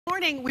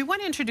morning, we want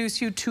to introduce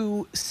you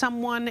to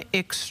someone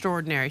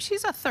extraordinary.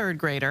 She's a third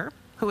grader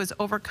who has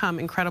overcome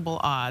incredible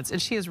odds,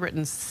 and she has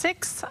written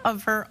 6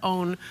 of her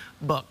own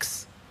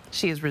books.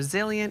 She is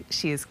resilient,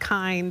 she is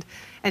kind,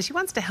 and she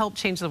wants to help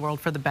change the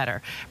world for the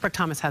better. Brooke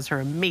Thomas has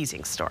her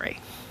amazing story.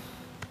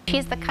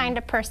 She's the kind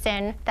of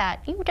person that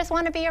you just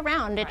want to be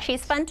around, and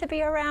she's fun to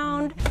be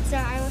around. So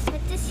I will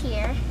put this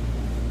here,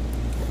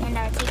 and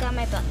I'll take out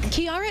my book.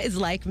 Kiara is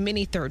like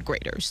many third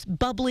graders,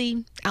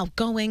 bubbly,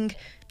 outgoing,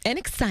 and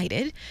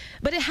excited,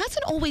 but it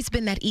hasn't always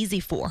been that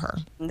easy for her.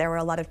 There were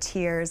a lot of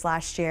tears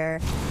last year.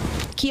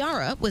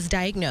 Kiara was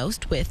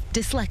diagnosed with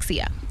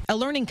dyslexia, a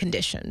learning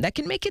condition that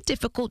can make it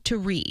difficult to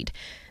read.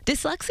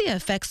 Dyslexia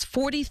affects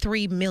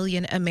 43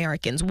 million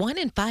Americans, 1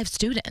 in 5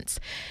 students.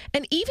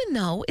 And even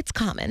though it's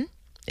common,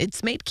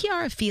 it's made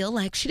Kiara feel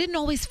like she didn't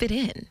always fit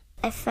in.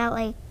 I felt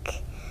like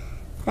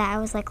that I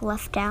was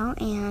left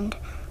out, and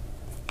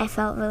I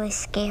felt really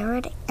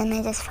scared, and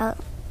I just felt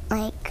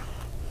like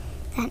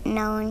that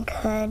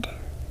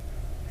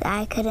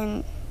I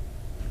couldn't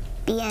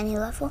be any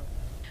level.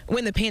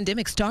 When the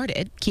pandemic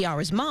started,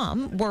 Kiara's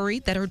mom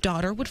worried that her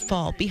daughter would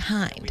fall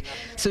behind.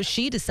 So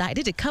she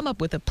decided to come up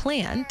with a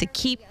plan to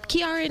keep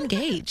Kiara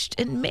engaged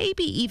and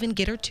maybe even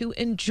get her to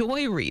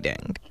enjoy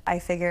reading. I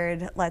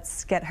figured,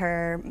 let's get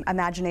her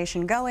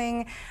imagination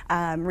going.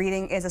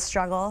 Reading is a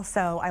struggle,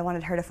 so I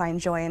wanted her to find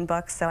joy in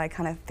books, so I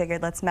kind of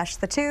figured let's mesh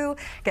the two,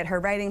 get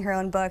her writing her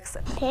own books.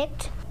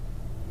 Picked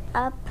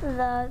up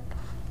the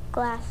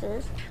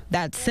glasses.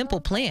 That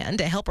simple plan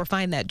to help her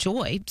find that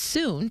joy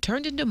soon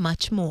turned into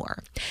much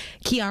more.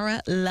 Kiara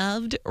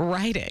loved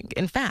writing.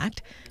 In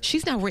fact,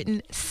 she's now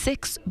written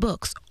 6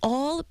 books,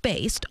 all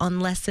based on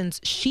lessons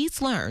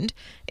she's learned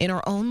in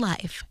her own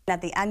life.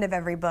 At the end of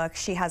every book,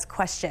 she has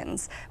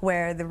questions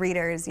where the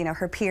readers,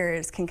 her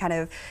peers, can kind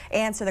of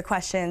answer the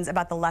questions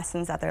about the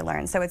lessons that they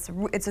learned. So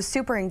it's a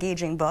super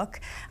engaging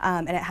book,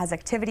 and it has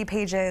activity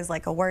pages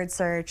like a word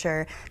search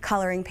or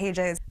coloring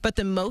pages. But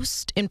the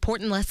most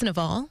important lesson of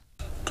all?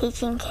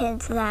 Teaching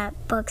kids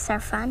that books are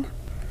fun,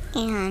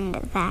 and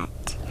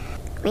that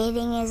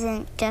reading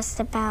isn't just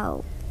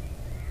about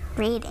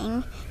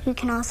reading. You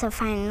can also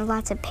find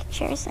lots of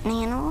pictures and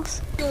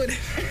animals.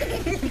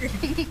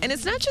 And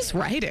it's not just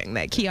writing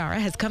that Kiara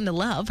has come to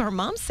love. Her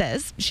mom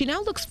says she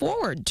now looks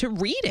forward to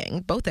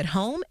reading both at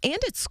home and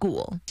at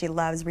school. She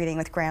loves reading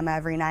with Grandma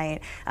every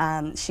night.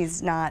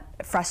 She's not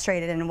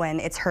frustrated when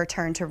it's her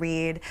turn to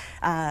read,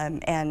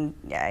 and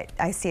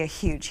I see a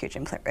huge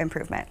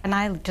improvement. And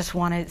I just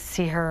want to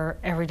see her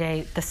every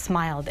day, the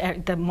smile,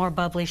 the more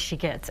bubbly she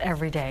gets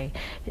every day.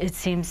 It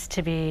seems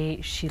to be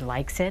she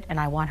likes it, and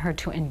I want her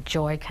to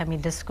enjoy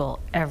coming to school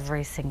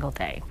every single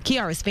day.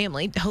 Kiara's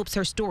family hopes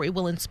her story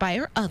will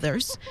inspire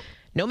others,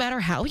 no matter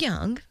how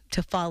young,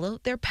 to follow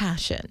their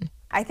passion.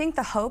 I think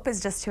the hope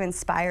is just to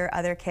inspire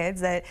other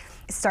kids that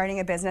starting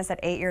a business at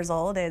 8 years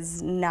old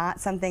is not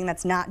something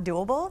that's not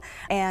doable,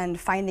 and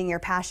finding your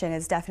passion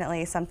is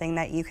definitely something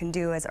that you can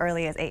do as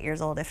early as 8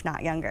 years old, if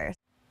not younger.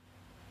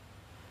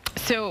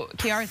 So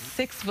Kiara's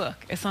 6th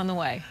book is on the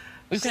way.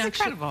 She's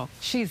incredible.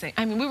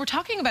 I mean, we were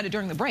talking about it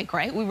during the break,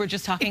 right? We were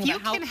just talking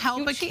about how you can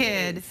help a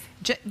kid,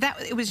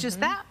 it was just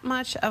that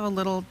much of a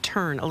little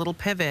turn, a little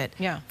pivot,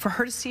 for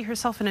her to see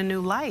herself in a new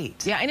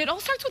light. Yeah, and it all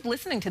starts with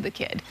listening to the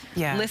kid.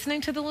 Yeah.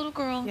 Listening to the little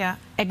girl. Yeah.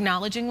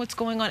 Acknowledging what's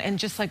going on and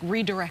just like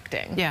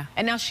redirecting. Yeah.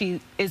 And now she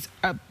is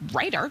a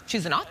writer.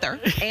 She's an author,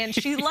 and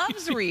she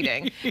loves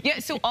reading. Yeah,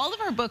 so all of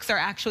her books are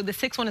actually, the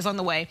 6th one is on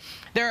the way.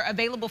 They're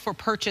available for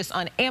purchase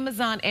on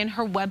Amazon and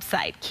her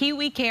website,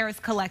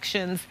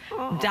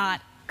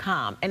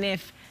 KiwiCaresCollections.com. And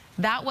if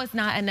that was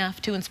not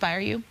enough to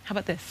inspire you, how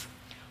about this?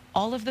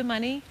 All of the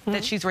money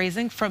that she's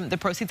raising from the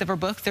proceeds of her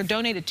books, they're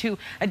donated to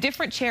a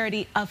different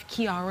charity of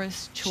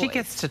Kiara's choice. She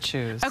gets to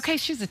choose. Okay,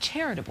 she's a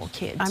charitable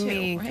kid, too, I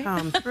mean,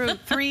 right? through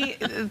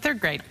 3rd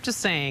grade,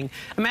 just saying.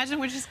 Imagine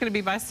what she's going to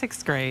be by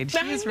 6th grade.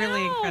 She is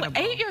really incredible.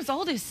 8 years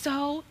old is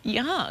so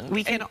young.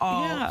 We can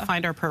all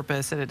find our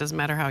purpose, and it doesn't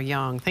matter how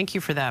young. Thank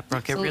you for that,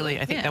 Brooke. Absolutely. It really,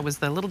 I think that was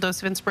the little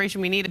dose of inspiration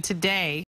we needed today.